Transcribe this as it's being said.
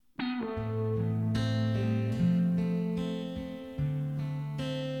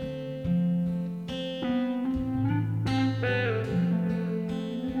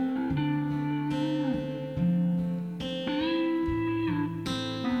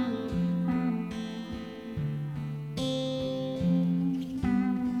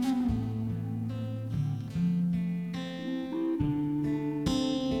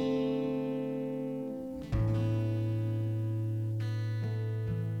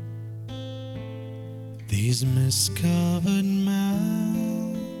These mist-covered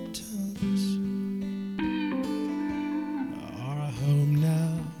mountains are a home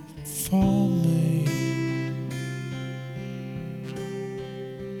now for me,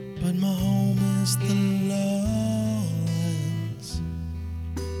 but my home is the lowlands,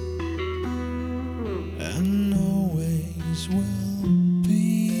 and always will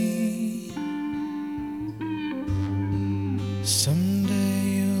be. Someday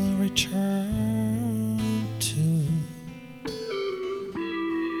you'll return to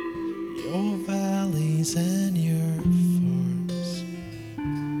your valleys and your farms.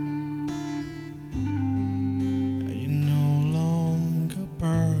 You no longer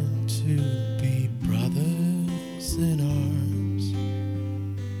burn to be brothers in arms.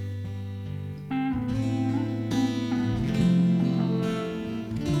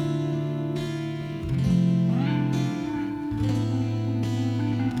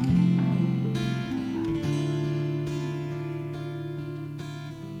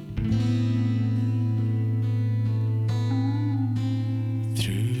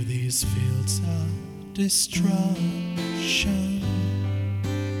 Through these fields of destruction,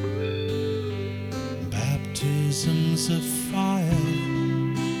 baptisms of fire,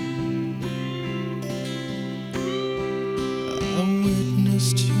 I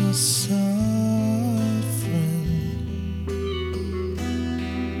witnessed your suffering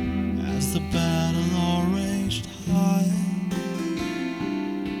as the battle all raged high.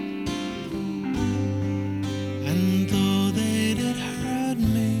 And though they did hurt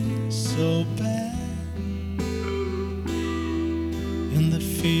me so bad, in the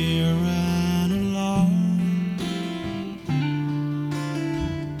fear and alarm,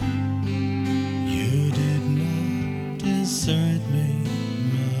 you did not desert me,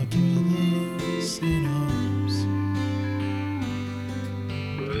 my brothers in arms.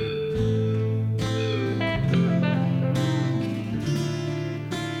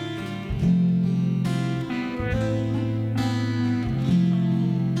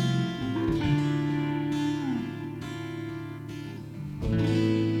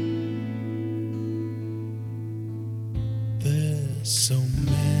 There's so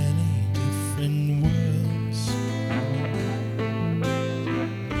many different worlds,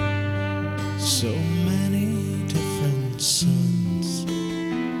 so many different suns,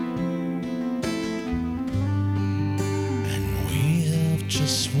 and we have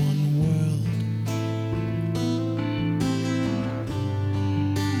just one world,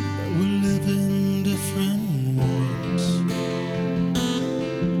 but we live in different worlds.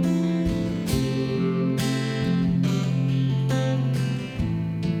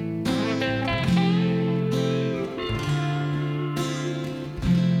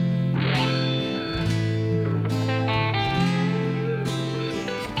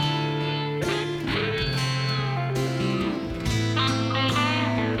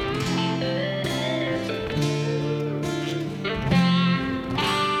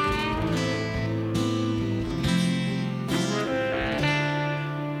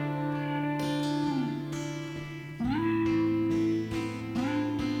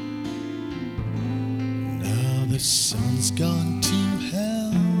 Now the sun's gone to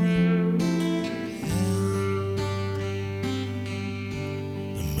hell, yeah.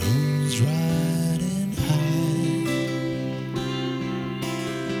 The moon's rising.